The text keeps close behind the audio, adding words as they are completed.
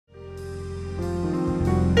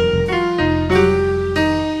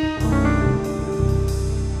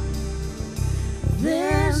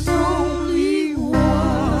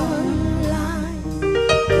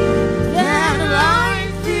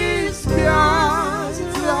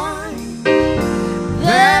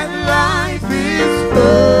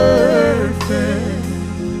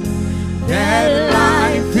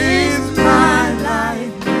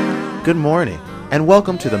Good morning, and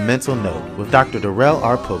welcome to the Mental Note with Dr. Darrell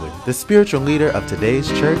R. Pulley, the spiritual leader of today's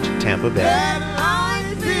church, Tampa Bay. That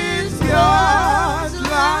life is God's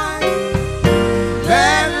life.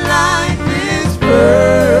 That life is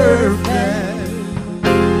perfect.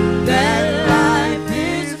 That life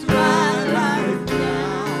is my life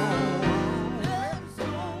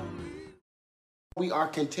now. We are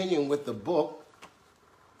continuing with the book,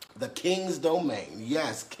 The King's Domain.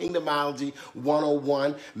 Yes, Kingdomology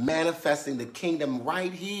 101, manifesting the kingdom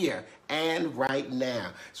right here and right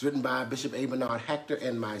now. It's written by Bishop A. Bernard Hector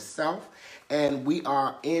and myself, and we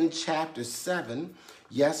are in chapter 7.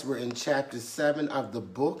 Yes, we're in chapter 7 of the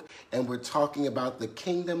book, and we're talking about the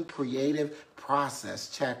kingdom creative process,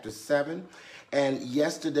 chapter 7. And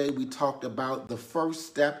yesterday we talked about the first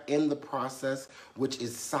step in the process, which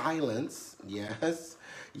is silence. Yes.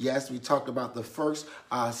 Yes, we talked about the first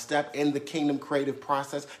step in the kingdom creative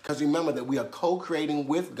process, because remember that we are co-creating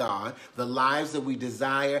with God the lives that we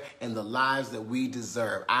desire and the lives that we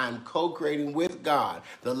deserve. I am co-creating with God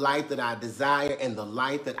the life that I desire and the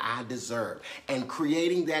life that I deserve. And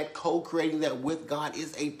creating that, co-creating that with God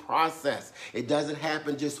is a process. It doesn't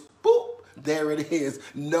happen just boop. There it is.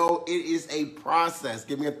 No, it is a process.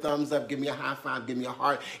 Give me a thumbs up, give me a high five, give me a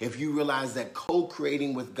heart if you realize that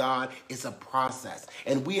co-creating with God is a process.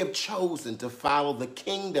 And we have chosen to follow the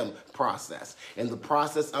kingdom process. In the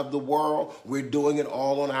process of the world, we're doing it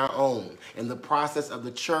all on our own. In the process of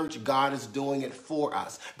the church, God is doing it for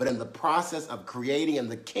us. But in the process of creating in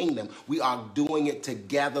the kingdom, we are doing it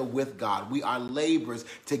together with God. We are laborers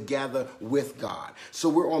together with God. So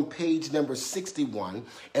we're on page number 61,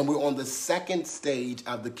 and we're on the second stage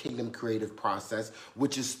of the kingdom creative process,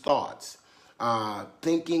 which is thoughts,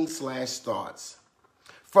 thinking/thoughts.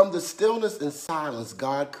 From the stillness and silence,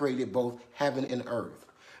 God created both heaven and earth,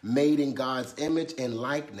 made in God's image and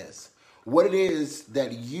likeness. What it is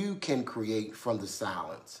that you can create from the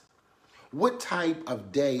silence? What type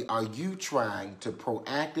of day are you trying to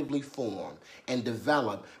proactively form and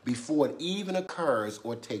develop before it even occurs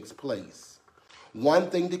or takes place? One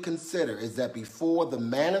thing to consider is that before the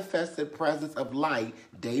manifested presence of light,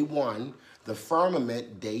 day 1, the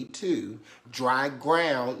firmament, day 2, dry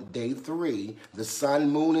ground, day 3, the sun,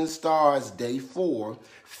 moon, and stars, day 4,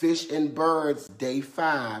 fish and birds, day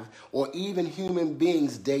 5, or even human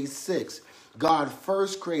beings, day 6, God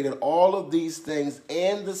first created all of these things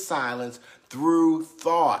in the silence through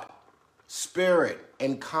thought, spirit,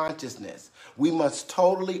 and consciousness. We must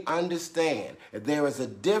totally understand that there is a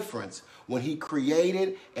difference when he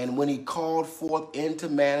created and when he called forth into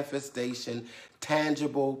manifestation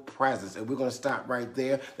tangible presence. And we're going to stop right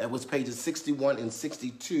there. That was pages 61 and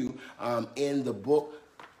 62 in the book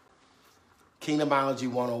Kingdomology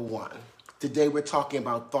 101. Today we're talking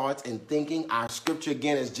about thoughts and thinking. Our scripture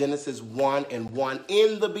again is Genesis 1:1.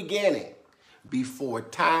 In the beginning, before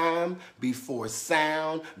time, before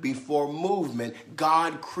sound, before movement,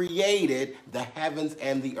 God created the heavens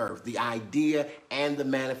and the earth, the idea and the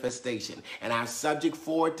manifestation. And our subject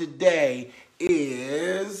for today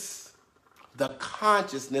is the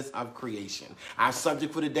consciousness of creation. Our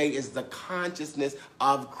subject for today is the consciousness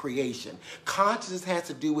of creation. Consciousness has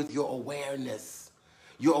to do with your awareness.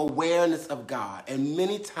 Your awareness of God. And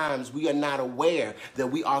many times we are not aware that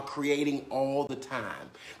we are creating all the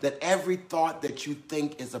time. That every thought that you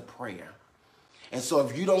think is a prayer. And so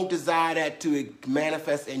if you don't desire that to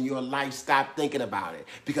manifest in your life, stop thinking about it.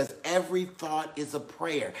 Because every thought is a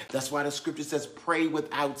prayer. That's why the scripture says pray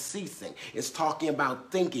without ceasing. It's talking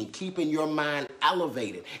about thinking, keeping your mind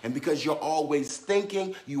elevated. And because you're always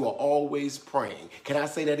thinking, you are always praying. Can I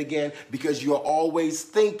say that again? Because you're always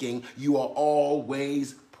thinking, you are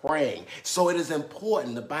always praying. So it is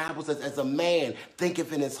important. The Bible says, as a man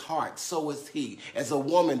thinketh in his heart, so is he. As a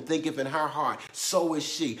woman thinketh in her heart, so is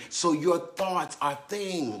she. So your thoughts are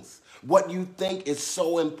things. What you think is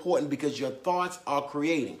so important because your thoughts are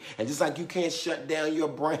creating. And just like you can't shut down your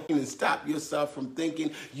brain and stop yourself from thinking,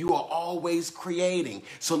 you are always creating.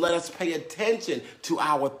 So let us pay attention to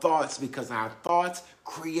our thoughts because our thoughts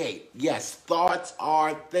create. Yes, thoughts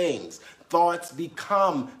are things. Thoughts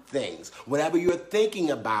become things. Whatever you're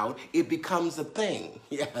thinking about, it becomes a thing.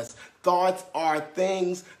 Yes, thoughts are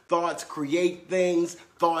things. Thoughts create things.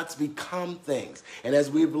 Thoughts become things. And as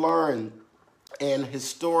we've learned in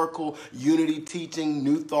historical unity teaching,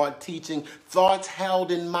 new thought teaching, thoughts held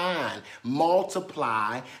in mind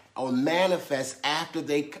multiply or manifest after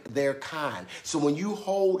their kind. So when you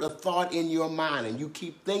hold a thought in your mind and you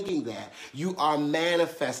keep thinking that, you are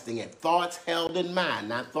manifesting it. Thoughts held in mind,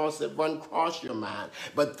 not thoughts that run across your mind,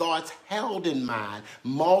 but thoughts held in mind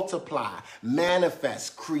multiply,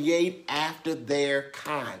 manifest, create after their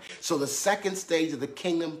kind. So the second stage of the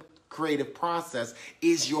kingdom creative process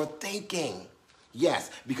is your thinking.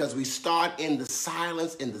 Yes, because we start in the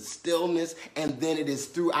silence, in the stillness, and then it is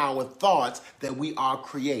through our thoughts that we are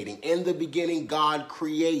creating. In the beginning, God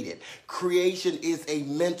created. Creation is a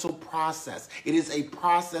mental process. It is a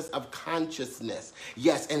process of consciousness.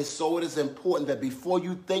 Yes, and so it is important that before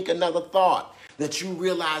you think another thought, that you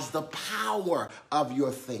realize the power of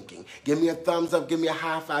your thinking. Give me a thumbs up, give me a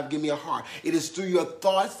high five, give me a heart. It is through your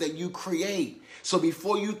thoughts that you create. So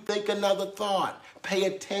before you think another thought, pay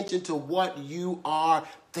attention to what you are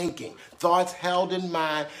thinking. Thoughts held in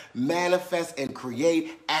mind manifest and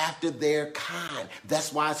create after their kind.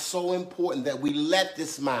 That's why it's so important that we let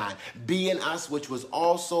this mind be in us, which was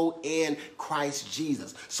also in Christ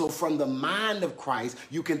Jesus. So from the mind of Christ,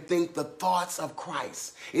 you can think the thoughts of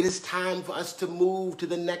Christ. It is time for us to move to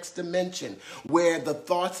the next dimension where the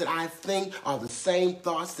thoughts that I think are the same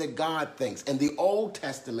thoughts that God thinks. In the Old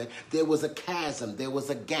Testament, there was a chasm, there was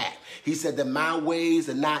a gap. He said that my ways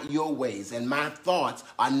are not your ways and my thoughts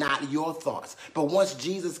are not your thoughts. But once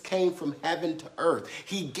Jesus came from heaven to earth,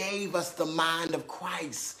 he gave us the mind of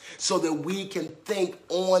Christ so that we can think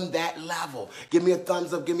on that level. Give me a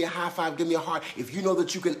thumbs up, give me a high five, give me a heart. If you know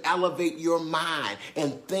that you can elevate your mind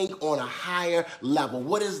and think on a higher level,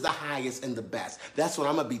 what is the highest and the best? That's what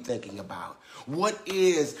I'm going to be thinking about. What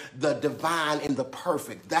is the divine and the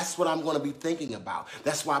perfect? That's what I'm going to be thinking about.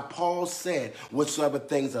 That's why Paul said, whatsoever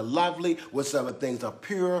things are lovely, whatsoever things are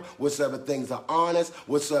pure, whatsoever things are honest,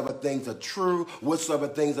 whatsoever things are true, whatsoever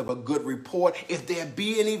things of a good report, if there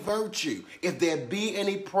be any virtue, if there be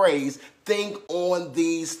any praise, think on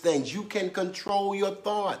these things. You can control your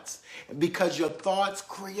thoughts because your thoughts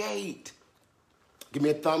create. Give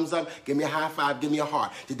me a thumbs up, give me a high five, give me a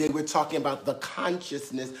heart. Today we're talking about the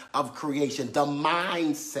consciousness of creation, the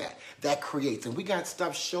mindset that creates. And we got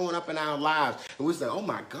stuff showing up in our lives. And we say, oh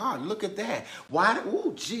my God, look at that. Why?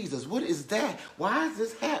 Oh, Jesus, what is that? Why is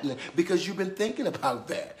this happening? Because you've been thinking about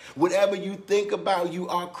that. Whatever you think about, you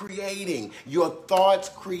are creating. Your thoughts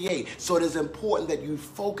create. So it is important that you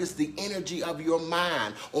focus the energy of your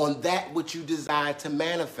mind on that which you desire to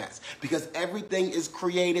manifest. Because everything is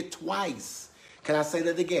created twice. Can I say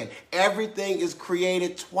that again? Everything is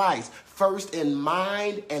created twice. First in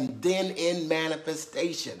mind and then in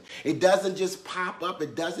manifestation. It doesn't just pop up.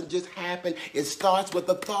 It doesn't just happen. It starts with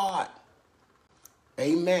a thought.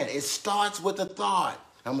 Amen. It starts with a thought.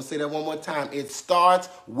 I'm going to say that one more time. It starts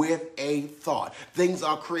with a thought. Things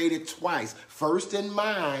are created twice. First in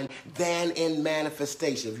mind, then in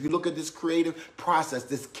manifestation. If you look at this creative process,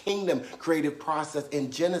 this kingdom creative process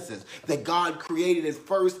in Genesis, that God created it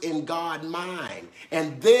first in God's mind.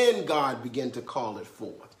 And then God began to call it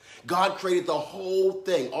forth. God created the whole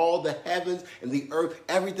thing, all the heavens and the earth.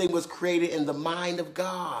 Everything was created in the mind of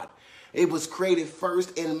God. It was created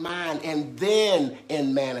first in mind and then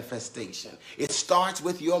in manifestation. It starts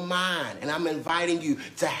with your mind. And I'm inviting you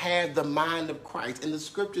to have the mind of Christ. And the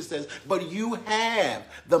scripture says, but you have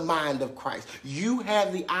the mind of Christ. You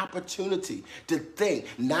have the opportunity to think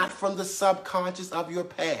not from the subconscious of your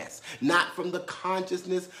past, not from the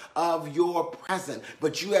consciousness of your present,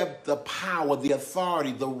 but you have the power, the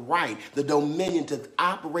authority, the right, the dominion to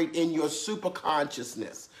operate in your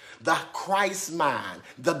superconsciousness. The Christ mind,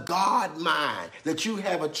 the God mind, that you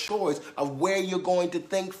have a choice of where you're going to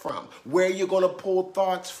think from, where you're going to pull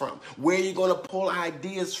thoughts from, where you're going to pull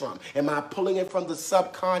ideas from. Am I pulling it from the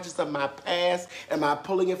subconscious of my past? Am I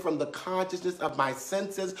pulling it from the consciousness of my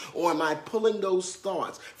senses? Or am I pulling those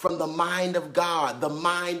thoughts from the mind of God, the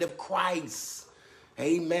mind of Christ?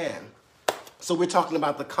 Amen. So we're talking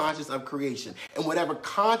about the consciousness of creation. And whatever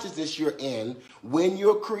consciousness you're in, when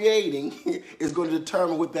you're creating, is going to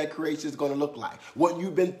determine what that creation is going to look like. What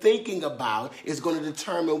you've been thinking about is going to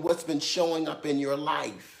determine what's been showing up in your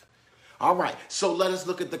life. All right, so let us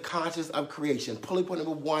look at the consciousness of creation. Bullet point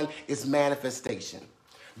number 1 is manifestation.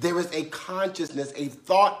 There is a consciousness, a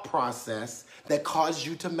thought process that causes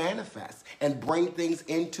you to manifest and bring things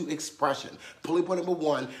into expression. Bullet point number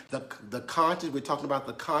 1, the conscious, we're talking about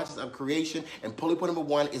the consciousness of creation, and bullet point number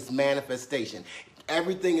 1 is manifestation.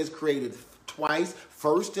 Everything is created twice,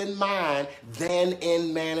 first in mind, then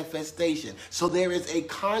in manifestation. So there is a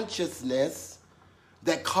consciousness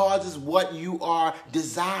that causes what you are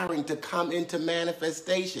desiring to come into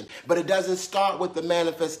manifestation. But it doesn't start with the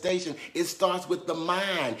manifestation. It starts with the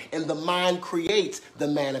mind, and the mind creates the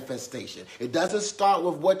manifestation. It doesn't start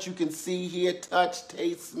with what you can see, hear, touch,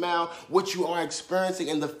 taste, smell, what you are experiencing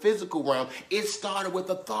in the physical realm. It started with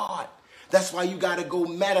a thought. That's why you got to go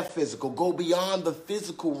metaphysical, go beyond the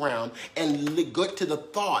physical realm and get to the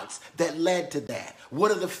thoughts that led to that.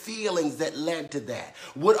 What are the feelings that led to that?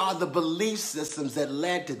 What are the belief systems that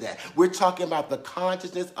led to that? We're talking about the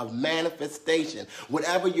consciousness of manifestation.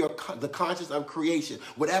 Whatever the consciousness of creation,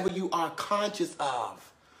 whatever you are conscious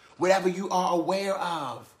of, whatever you are aware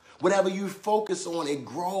of, whatever you focus on, it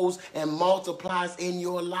grows and multiplies in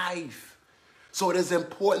your life. So it is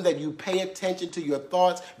important that you pay attention to your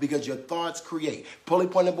thoughts because your thoughts create. Bullet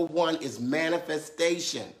point number 1 is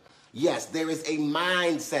manifestation. Yes, there is a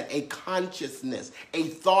mindset, a consciousness, a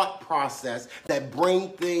thought process that bring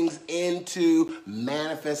things into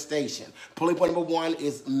manifestation. Bullet point number 1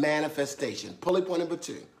 is manifestation. Bullet point number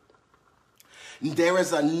 2. There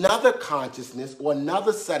is another consciousness or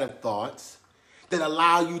another set of thoughts that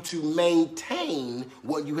allow you to maintain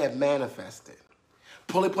what you have manifested.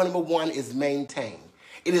 Bullet point number 1 is maintain.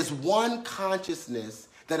 It is one consciousness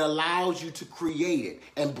that allows you to create it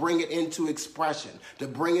and bring it into expression, to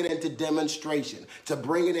bring it into demonstration, to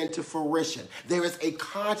bring it into fruition. There is a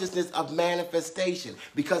consciousness of manifestation.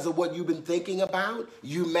 Because of what you've been thinking about,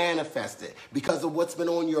 you manifest it. Because of what's been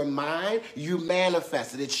on your mind, you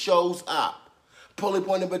manifest it. It shows up. Bullet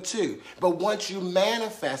point number 2. But once you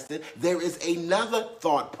manifest it, there is another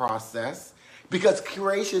thought process. Because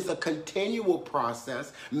creation is a continual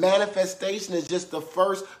process, manifestation is just the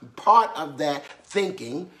first part of that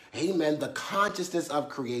thinking. Amen. The consciousness of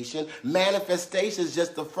creation. Manifestation is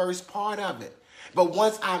just the first part of it. But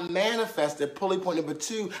once I manifested, bullet point number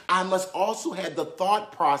 2, I must also have the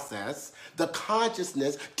thought process, the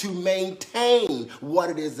consciousness to maintain what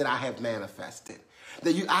it is that I have manifested.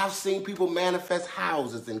 I've seen people manifest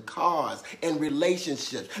houses and cars and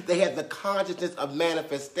relationships. They had the consciousness of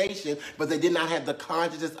manifestation, but they did not have the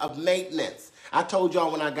consciousness of maintenance. I told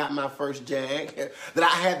y'all when I got my first Jag that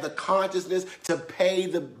I had the consciousness to pay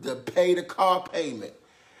the car payment.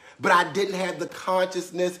 But I didn't have the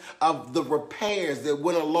consciousness of the repairs that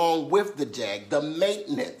went along with the Jag, the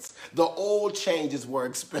maintenance. The oil changes were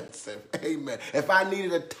expensive. Amen. If I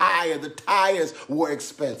needed a tire, the tires were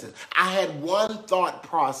expensive. I had one thought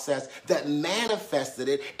process that manifested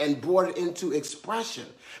it and brought it into expression.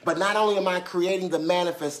 But not only am I creating the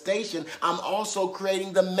manifestation, I'm also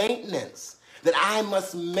creating the maintenance. That I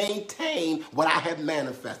must maintain what I have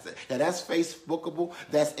manifested. Now that's Facebookable,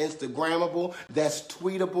 that's Instagrammable, that's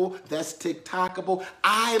tweetable, that's TikTokable.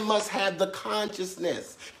 I must have the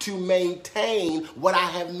consciousness to maintain what I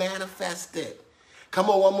have manifested.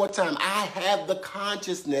 Come on, one more time. I have the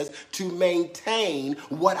consciousness to maintain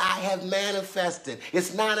what I have manifested.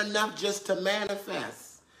 It's not enough just to manifest.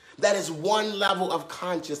 That is one level of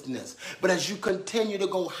consciousness. But as you continue to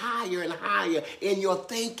go higher and higher in your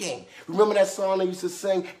thinking, remember that song they used to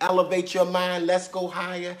sing, Elevate Your Mind, let's go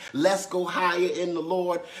higher in the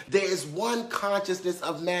Lord. There is one consciousness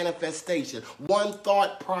of manifestation, one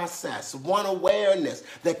thought process, one awareness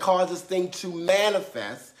that causes things to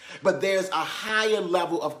manifest. But there's a higher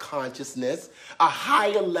level of consciousness, a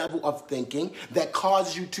higher level of thinking that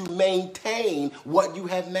causes you to maintain what you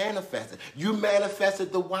have manifested. You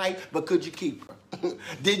manifested the wife, but could you keep her?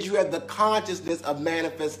 Did you have the consciousness of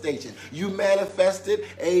manifestation? You manifested,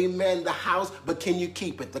 amen, the house, but can you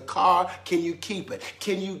keep it? The car, can you keep it?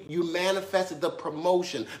 You manifested the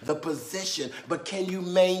promotion, the position, but can you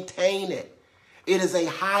maintain it? It is a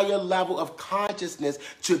higher level of consciousness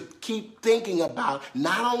to keep thinking about.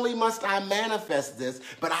 Not only must I manifest this,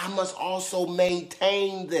 but I must also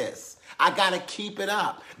maintain this. I got to keep it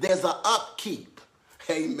up. There's an upkeep.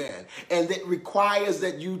 Amen. And it requires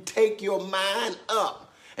that you take your mind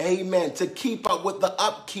up. Amen. To keep up with the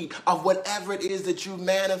upkeep of whatever it is that you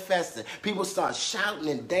manifested. People start shouting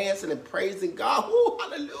and dancing and praising God. Ooh,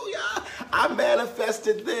 hallelujah. I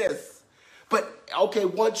manifested this. But, okay,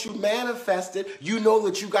 once you manifest it, you know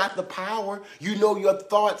that you got the power. You know your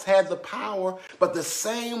thoughts have the power. But the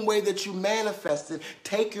same way that you manifested,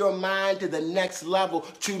 take your mind to the next level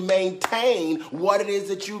to maintain what it is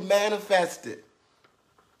that you manifested.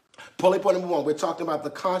 Bullet point number 1, we're talking about the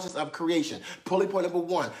consciousness of creation. Bullet point number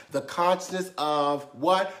 1, the consciousness of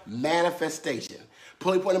what? Manifestation.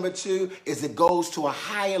 Bullet point number 2 is it goes to a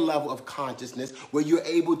higher level of consciousness where you're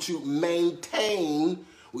able to maintain.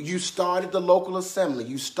 You started the local assembly.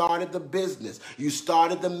 You started the business. You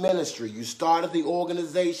started the ministry. You started the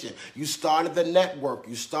organization. You started the network.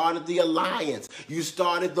 You started the alliance. You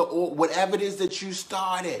started whatever it is that you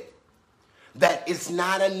started. That it's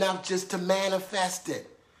not enough just to manifest it.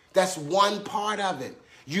 That's one part of it.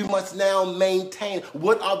 You must now maintain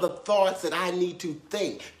what are the thoughts that I need to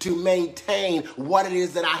think to maintain what it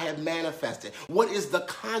is that I have manifested. What is the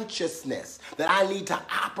consciousness that I need to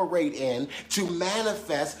operate in to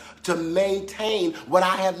manifest, to maintain what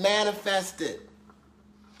I have manifested?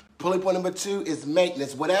 Pulley point number 2 is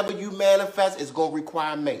maintenance. Whatever you manifest is going to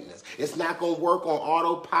require maintenance. It's not going to work on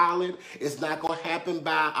autopilot. It's not going to happen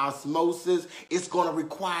by osmosis. It's going to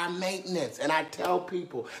require maintenance. And I tell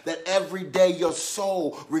people that every day your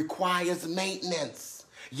soul requires maintenance.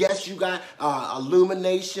 Yes, you got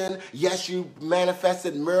illumination. Yes, you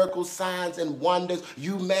manifested miracles, signs, and wonders.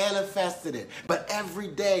 You manifested it. But every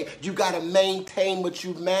day, you got to maintain what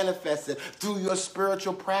you've manifested through your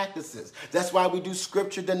spiritual practices. That's why we do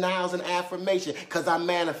scripture denials and affirmation, because I'm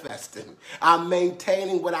manifesting. I'm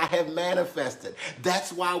maintaining what I have manifested.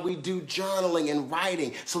 That's why we do journaling and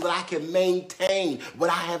writing, so that I can maintain what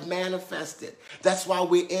I have manifested. That's why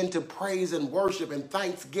we're into praise and worship and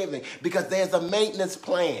thanksgiving, because there's a maintenance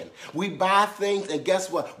plan. We buy things, and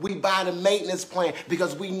guess what? We buy the maintenance plan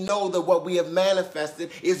because we know that what we have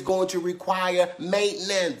manifested is going to require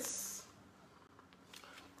maintenance.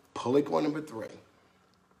 Pulley point number 3.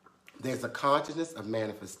 There's a consciousness of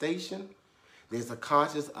manifestation. There's a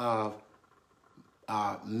consciousness of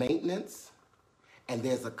maintenance. And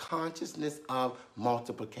there's a consciousness of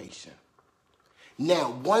multiplication.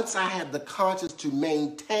 Now, once I have the conscience to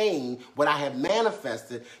maintain what I have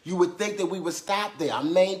manifested, you would think that we would stop there.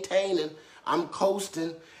 I'm maintaining, I'm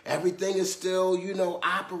coasting, everything is still,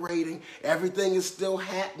 operating, everything is still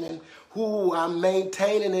happening. I'm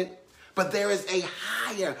maintaining it. But there is a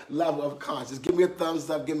higher level of consciousness. Give me a thumbs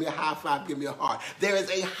up, give me a high five, give me a heart. There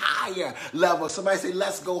is a higher level. Somebody say,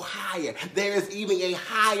 let's go higher. There is even a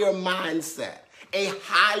higher mindset, a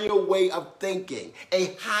higher way of thinking,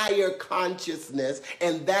 a higher consciousness,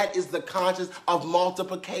 and that is the consciousness of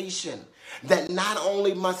multiplication. That not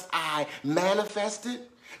only must I manifest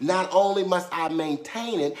it, not only must I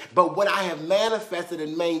maintain it, but what I have manifested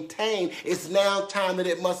and maintained, it's now time that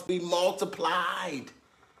it must be multiplied.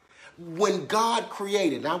 When God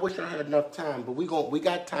created, and I wish I had enough time, but we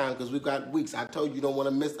got time because we've got weeks. I told you don't want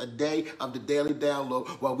to miss a day of the Daily Download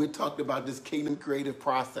while we're talking about this kingdom creative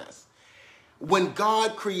process. When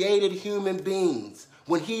God created human beings,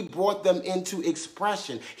 when he brought them into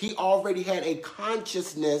expression, he already had a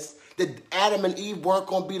consciousness that Adam and Eve weren't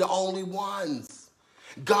going to be the only ones.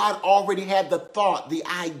 God already had the thought, the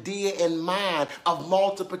idea in mind of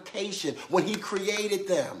multiplication when he created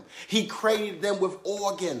them. He created them with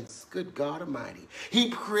organs. Good God Almighty. He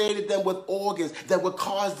created them with organs that would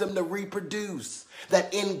cause them to reproduce.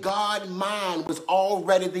 That in God's mind was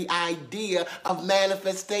already the idea of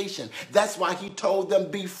manifestation. That's why he told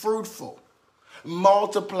them, be fruitful,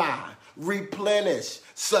 multiply, replenish,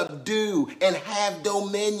 subdue, and have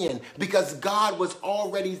dominion, because God was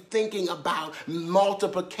already thinking about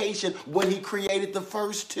multiplication when he created the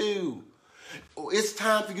first two. It's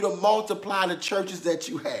time for you to multiply the churches that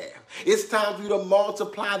you have. It's time for you to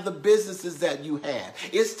multiply the businesses that you have.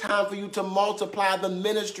 It's time for you to multiply the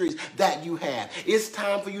ministries that you have. It's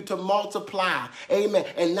time for you to multiply, amen.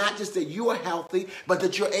 And not just that you are healthy, but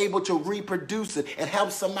that you're able to reproduce it and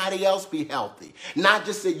help somebody else be healthy. Not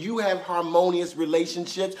just that you have harmonious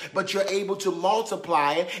relationships, but you're able to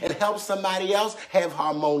multiply it and help somebody else have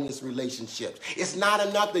harmonious relationships. It's not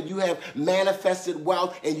enough that you have manifested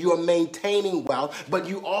wealth and you are maintaining wealth, but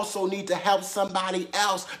you also need to help somebody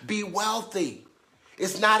else be wealthy.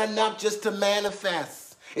 It's not enough just to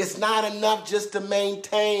manifest. It's not enough just to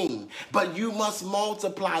maintain, but you must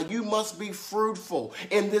multiply. You must be fruitful.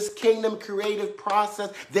 In this kingdom creative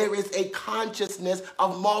process, there is a consciousness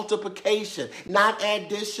of multiplication, not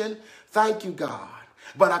addition. Thank you, God.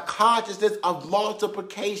 But a consciousness of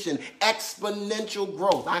multiplication, exponential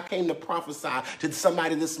growth. I came to prophesy to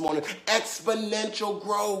somebody this morning, exponential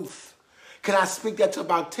growth. Can I speak that to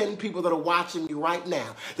about 10 people that are watching me right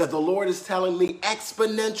now? That the Lord is telling me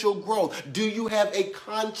exponential growth. Do you have a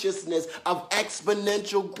consciousness of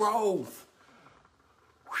exponential growth?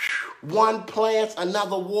 One plants,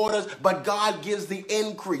 another waters, but God gives the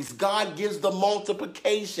increase. God gives the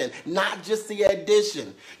multiplication, not just the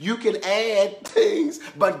addition. You can add things,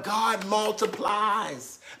 but God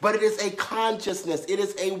multiplies. But it is a consciousness. It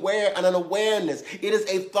is an awareness. It is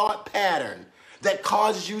a thought pattern that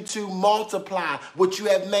causes you to multiply what you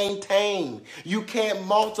have maintained. You can't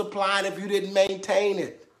multiply it if you didn't maintain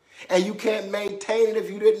it. And you can't maintain it if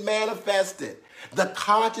you didn't manifest it. The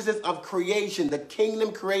consciousness of creation, the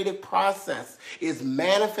kingdom creative process, is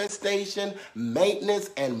manifestation, maintenance,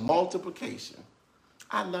 and multiplication.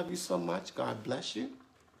 I love you so much. God bless you.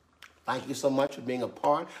 Thank you so much for being a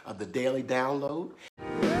part of the Daily Download.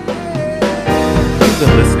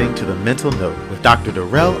 been listening to The Mental Note with Dr.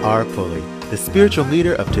 Darrell R. Pulley, the spiritual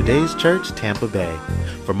leader of Today's Church, Tampa Bay.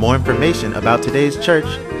 For more information about Today's Church,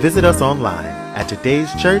 visit us online at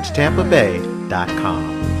todayschurchtampabay.com.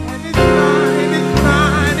 And it's